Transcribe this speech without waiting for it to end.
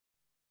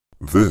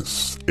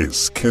This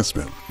is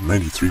Kessben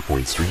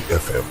 93.3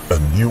 FM,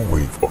 a new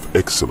wave of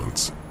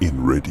excellence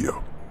in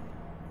radio.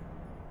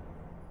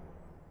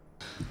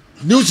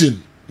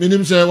 Newton, my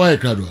name is why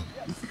crowd.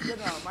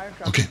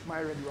 Okay.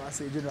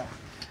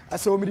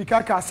 So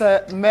Midikaka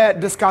said, may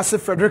discuss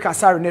Fredrick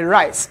Asare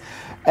rise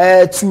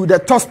to the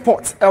top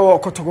spot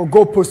or Kotoko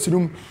goal post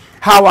room.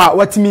 How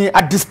what me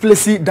at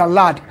displace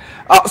Danlad.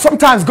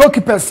 Sometimes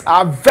goalkeepers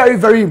are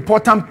very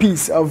important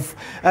piece of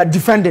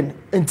defending.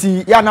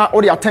 Nti yana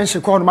all the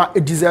attention call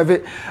deserve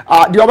it.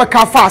 The other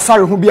car far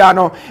Asare who be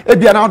ano do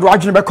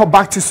adwene be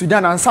back to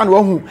Sudan and san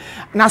who.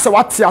 And so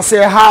what I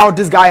say how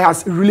this guy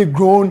has really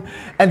grown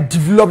and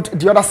developed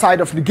the other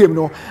side of the game.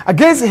 No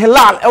against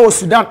Hilal or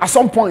Sudan at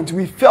some point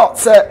we felt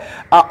say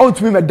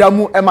out me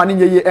medamu emani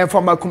ye and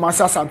from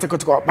Kumasi Asante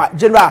Kotoko. But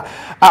general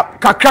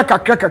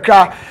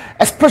kakra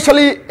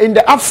especially in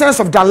the absence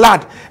of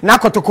Danlad na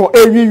Kotoko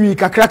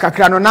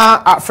kakra no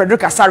na Fredrick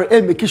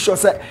Asare make sure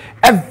say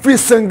every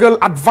single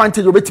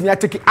advantage obet me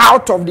take it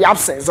out of the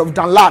absence of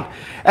Danlad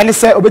and he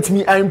say obet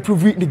me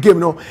improve the game.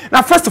 No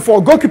now first of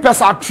all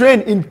goalkeepers are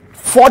trained in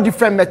 4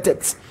 different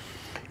methods.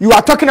 You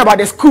are talking about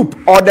the scoop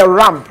or the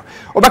ramp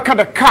or the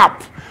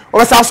cap or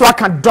also I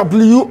can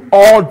W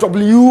or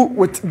W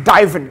with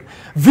diving.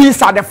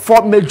 These are the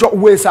 4 major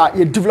ways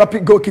you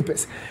developing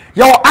goalkeepers.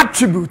 Your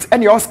attributes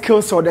and your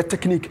skills or the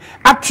technique.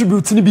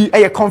 Attributes need be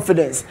your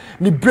confidence,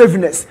 the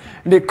braveness,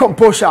 the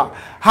composure,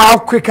 how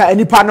quicker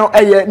any panel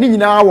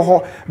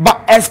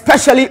but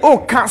especially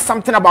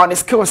something about the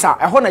skills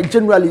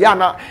generally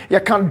you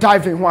can't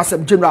dive in once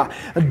general.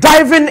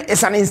 Diving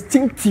is an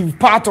instinctive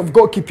part of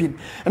goalkeeping.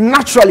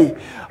 Naturally,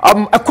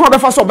 a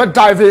quarter of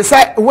diver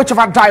say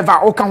whichever diver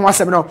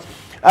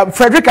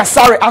Fredrick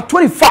Asare at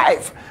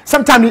 25.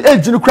 Sometimes the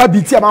age you crab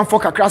BT man for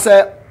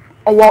kakra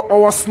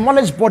our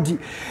smallish body,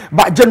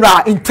 but general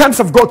in terms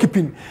of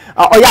goalkeeping,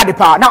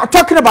 now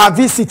talking about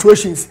these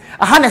situations,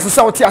 I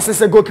necessarily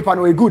say goalkeeper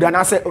no good and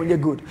I say only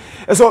good.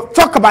 So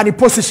talk about the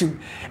position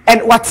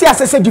and what I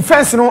say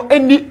defense,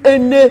 any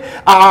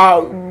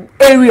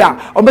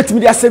area or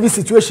multimedia service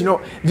situation,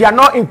 they are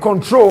not in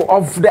control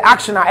of the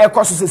action at air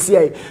courses.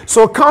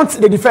 So count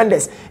the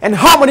defenders and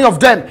how many of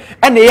them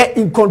and they are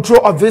in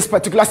control of this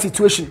particular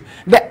situation.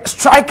 The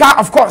striker,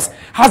 of course,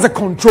 has a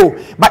control,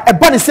 but a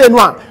bunny say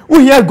no,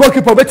 we here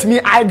goalkeeper bet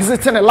me I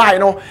exiting a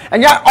line,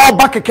 and yeah, all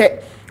back again.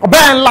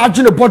 By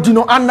enlarging the body,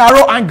 and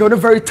narrow angle,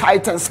 very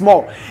tight and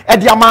small.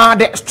 And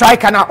the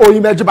striker now,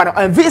 imagine,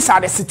 and these are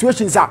the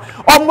situations are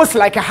almost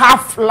like a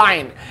half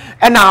line.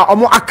 And now,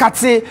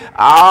 akati,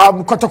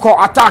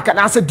 Kotoko attack and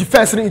answer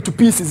defense into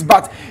pieces.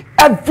 But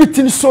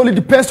everything solely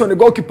depends on the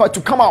goalkeeper to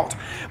come out.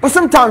 But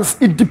sometimes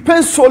it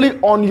depends solely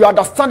on your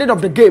understanding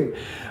of the game.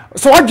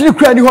 So I didn't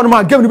create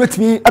any game with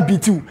me a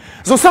B2.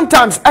 So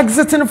sometimes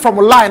exiting from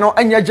a line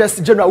and you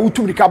just general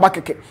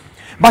back.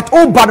 But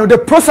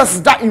the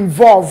processes that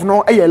involve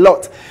a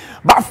lot.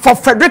 But for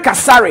Fredrick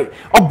Asare,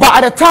 or by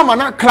the time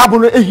I'm club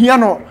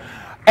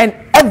and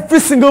every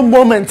single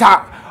moment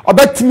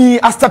about me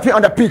stepping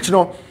on the pitch,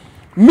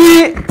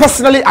 me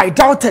personally I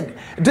doubted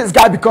this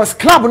guy because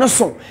club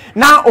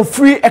now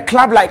free a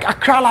club like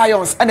Accra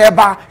Lions and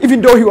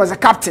even though he was a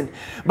captain,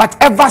 but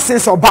ever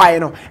since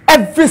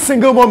every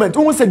single moment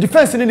almost a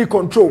defense in any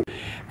control.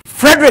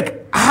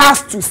 Fredrick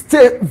has to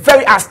stay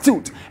very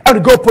astute and the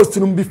goal post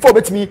to him before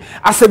me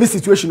a service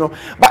situation.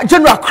 But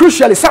general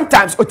crucially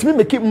sometimes me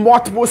make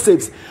multiple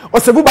saves or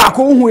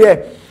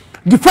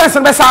defense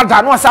and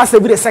no was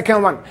save the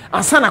second one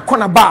and Sana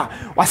corner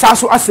bar was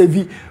also a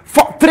save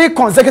for 3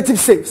 consecutive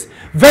saves.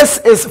 This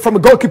is from a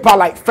goalkeeper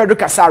like Fredrick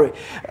Asare.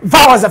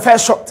 That was the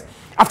first shot.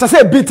 After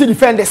say beating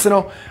defenders,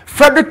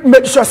 Fredrick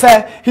made sure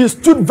he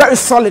stood very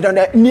solid on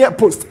the near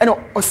post and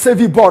a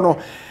save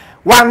ball.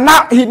 Well,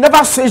 now he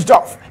never switched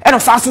off and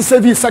also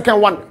saved his second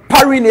one,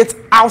 parrying it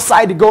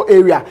outside the goal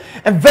area.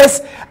 And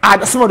this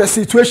are some of the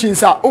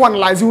situations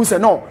analyzing who say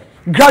no.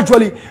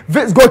 Gradually,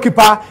 this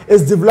goalkeeper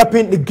is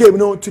developing the game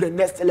to the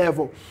next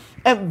level.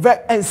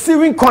 And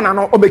seeing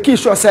corner or making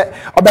sure say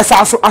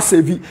also a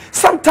save.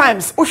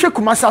 Sometimes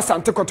Kumasi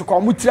Asante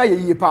Kotoko mutira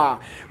ye pa.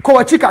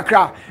 Kowachi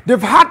kakra.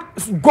 They've had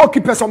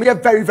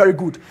goalkeepers very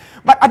good.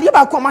 But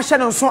adiba ko ma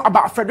so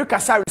about Fredrick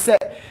Asare say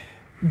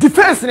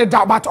defense in the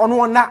doubt, but on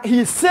one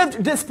he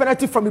saved this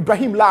penalty from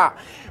Ibrahim la.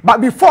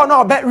 But before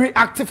now, bet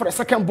reactive for the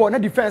second ball, no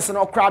defense and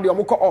no crowd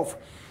off.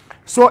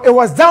 So it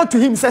was down to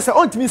him. Says,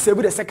 "On to me save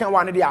the second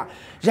one there."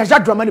 Jaja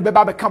Dramani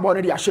beba be come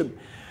on the shame.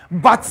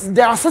 But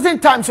there are certain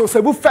times so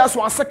save first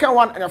one, second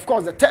one, and of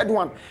course the third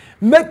one,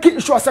 making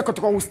sure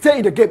Kotoko will stay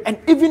in the game. And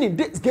even in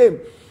this game,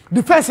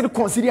 defense will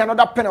consider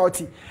another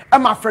penalty.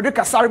 And my Fredrick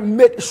Asare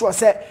made sure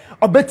say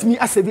bet me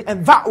a save,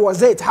 and that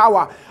was it.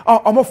 How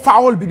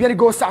foul be going to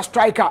go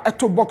striker at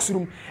 2 box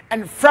room,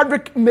 and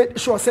Fredrick made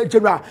sure say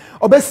general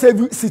bet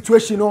save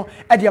situation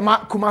at the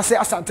Kumasi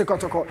Asante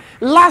Kotoko.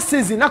 Last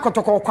season, na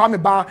Kotoko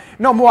kwame ba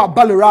no more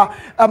Balera,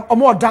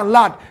 more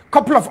Danlad,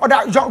 couple of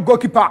other young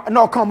goalkeeper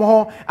no come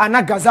home, and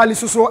na Ghazali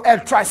so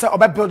try say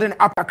building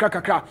up a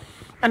crack.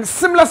 And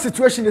similar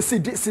situation you see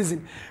this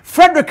season.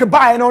 Fredrick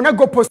by no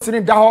go posting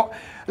in that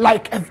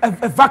like a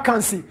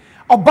vacancy.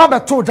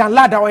 Obaba told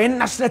Danlad or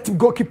national team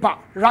goalkeeper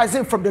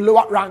rising from the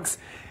lower ranks.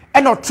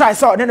 And not try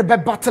so then the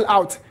battle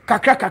out,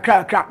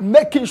 kakra,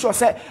 making sure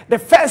say the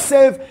first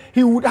save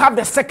he would have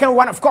the second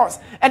one, of course.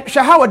 And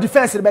Shahawa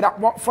defense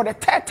but for the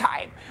third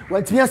time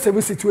when it's a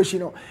save situation,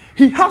 you know,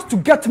 he has to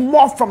get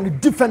more from the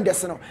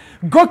defenders. You know,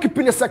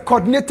 goalkeeping is a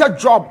coordinated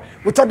job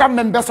with other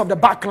members of the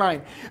back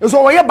line.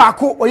 So oye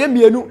bako oye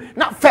mienu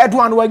not third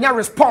one when you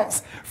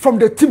response from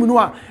the team. No,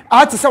 I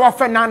had to say what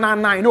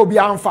 999 no be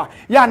alpha.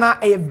 Yeah, now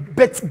a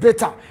bit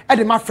better.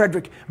 Eddie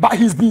Fredrick, but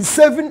he's been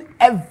saving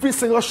every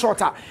single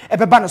shot.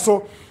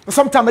 So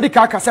sometimes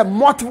Medica can say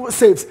multiple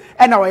saves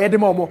and now I had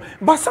more.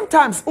 But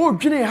sometimes oh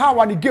Guinea how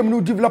one the game no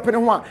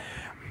developing one.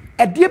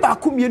 A dear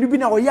Bakumi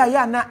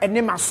na and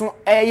name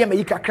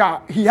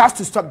he has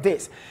to stop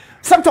this.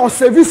 Sometimes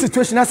service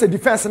situation as a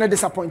defense and a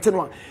disappointing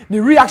one.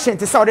 The reaction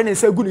to Southern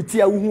is a good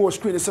tier who was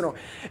screen.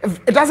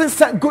 It doesn't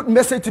send good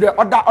message to the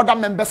other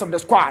members of the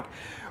squad.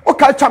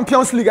 Okay,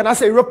 Champions League and I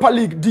say Europa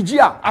League.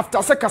 Digia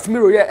after say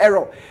Casemiro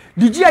error.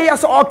 Digia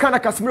yes all kind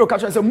of Casemiro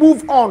catch and say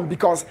move on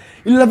because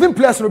 11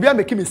 players will be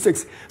making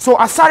mistakes. So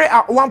Asare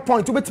at one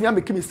point to be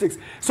making mistakes.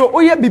 So oh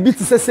yeah BB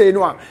to say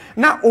no.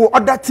 Now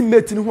other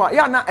teammates in who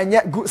yeah na and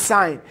yet good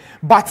sign.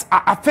 But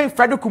I think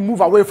Fredrick could move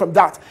away from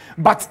that.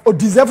 But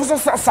deserve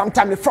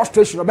sometimes the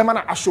frustration of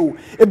Bemana show.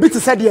 A bit to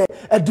say the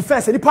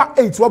defense and part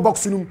 8 to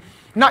boxing.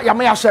 Now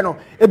Yamaya Shano,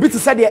 a bit to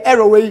say the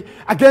error way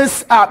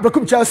against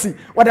Brooklyn Chelsea,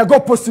 where they go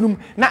post to them,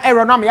 now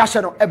error now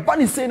Yashano. A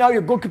bunny say now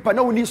your goalkeeper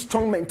no need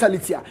strong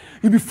mentality.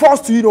 You'll be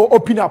forced to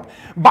open up.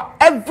 But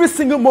every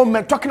single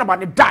moment talking about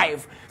the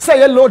dive,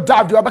 say a low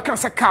dive, you are back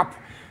a cap.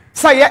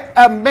 Say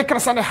make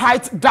us a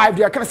height dive,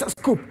 you can say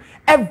scoop.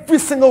 Every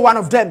single one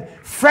of them,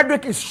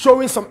 Fredrick is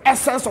showing some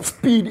essence of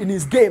speed in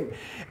his game.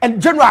 And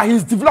generally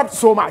he's developed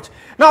so much.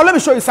 Now let me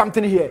show you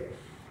something here.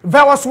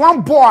 There was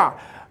one ball.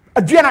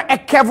 Adriana a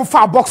careful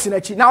far boxing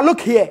actually. Now look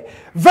here.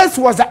 This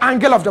was the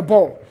angle of the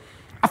ball.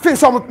 I think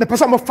the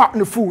person was fat in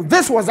the fool.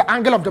 This was the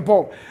angle of the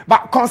ball.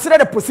 But consider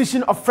the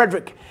position of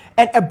Fredrick.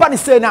 And a bunny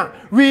say now,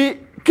 we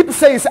keep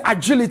saying it's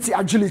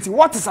agility.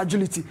 What is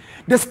agility?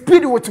 The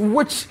speed with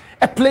which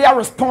a player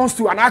responds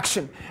to an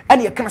action.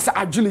 And you can say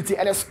agility.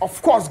 And it's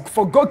of course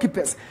for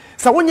goalkeepers.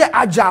 So when you're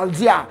agile,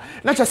 dear,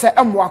 not just say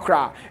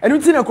wakra. And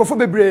you think a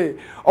bebre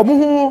or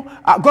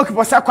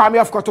goalkeeper say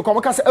kwame of Kotoko.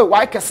 We can say, oh,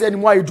 why can say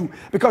anymore you do?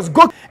 Because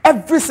go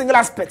every single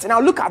aspect. Now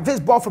look at this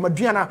ball from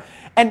Adriana.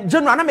 And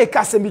General make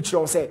us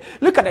say,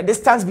 look at the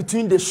distance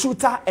between the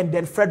shooter and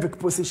then Fredrick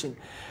position.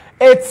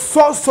 It's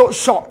so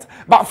short.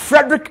 But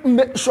Fredrick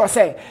made sure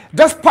say,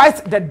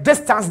 despite the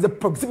distance, the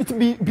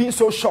proximity being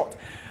so short,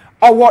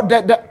 or what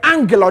the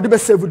angle of the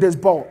best save with this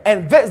ball.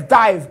 And this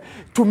dive,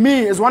 to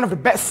me, is one of the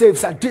best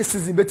saves that this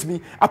season to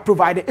me are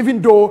provided,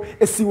 even though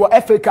it's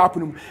a FA Cup.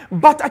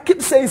 But I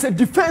keep saying it's a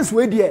defense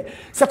way there.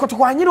 So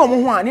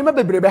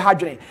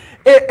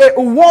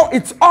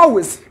it's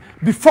always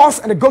be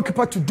forced and the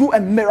goalkeeper to do a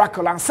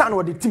miracle and sign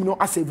what the team know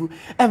as save.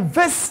 And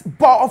this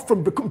ball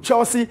from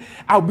Chelsea,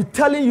 I'll be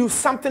telling you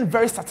something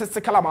very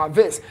statistical about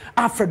this.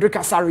 And Fredrick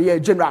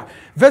Asare, general,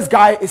 this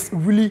guy is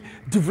really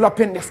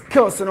developing the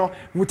skills,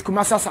 with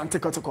Asante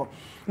Kotoko.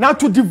 Now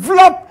to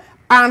develop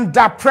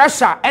under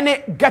pressure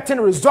and getting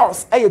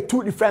results,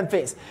 two different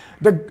things.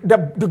 The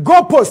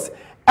goalpost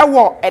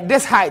at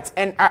this height,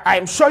 and I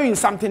am showing you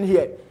something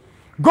here.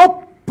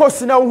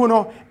 Goalpost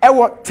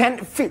now 10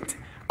 feet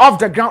off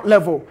the ground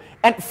level.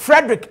 And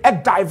Fredrick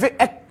dive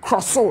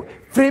cross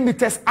 3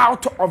 meters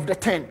out of the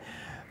 10.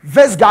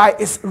 This guy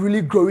is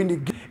really growing the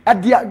game.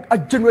 At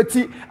the generate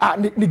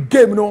the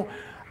game,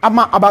 I'm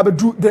about to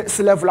do this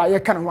level. I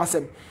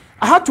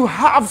had to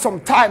have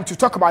some time to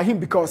talk about him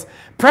because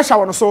pressure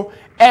was also,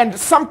 and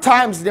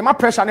sometimes the more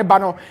pressure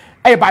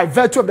by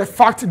virtue of the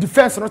fact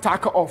defense not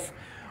tackle off.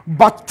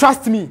 But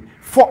trust me,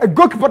 for a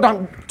goalkeeper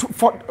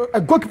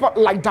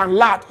like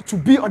Danlad to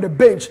be on the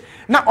bench,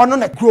 not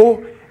on a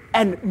grow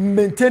and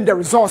maintain the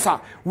results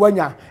when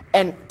you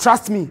and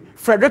trust me,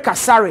 Fredrick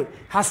Asare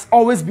has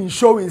always been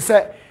showing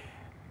say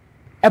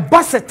a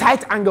bus at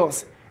tight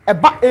angles, a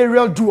back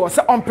aerial duo,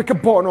 say unpick a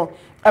ball,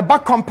 a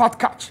back compact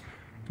catch.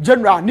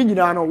 General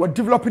Ninjano were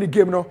developing the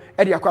game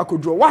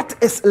draw. What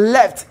is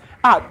left?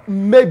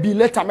 Maybe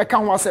later make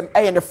one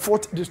in the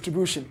fourth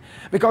distribution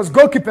because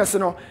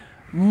goalkeepers,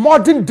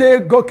 modern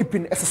day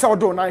goalkeeping is a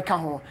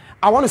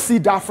I want to see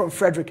that from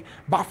Fredrick,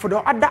 but for the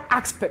other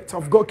aspect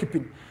of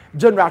goalkeeping.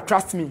 General,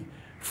 trust me,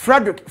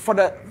 Fredrick, for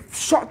the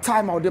short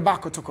time out the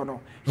back of Kotoko,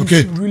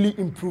 he's really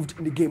improved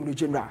in the game, the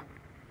General.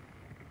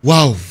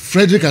 Wow,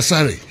 Fredrick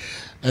Asare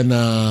and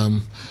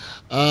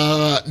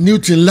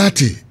Newton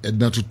Lati, and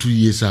not 2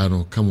 years,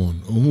 come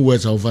on. Who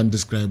was our van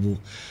describable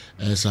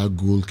as our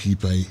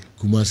goalkeeper,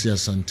 Kumasi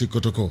Asante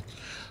Kotoko,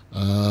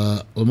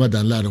 Oma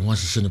Danlad, and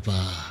once a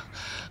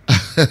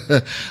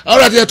all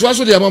right, yeah, to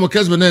also the amount of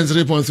Kessben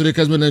 3.3,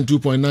 Kessben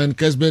 2.9,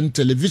 Kessben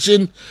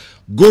Television,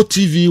 Go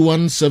TV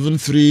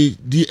 173,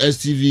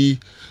 DSTV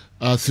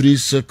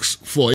 364.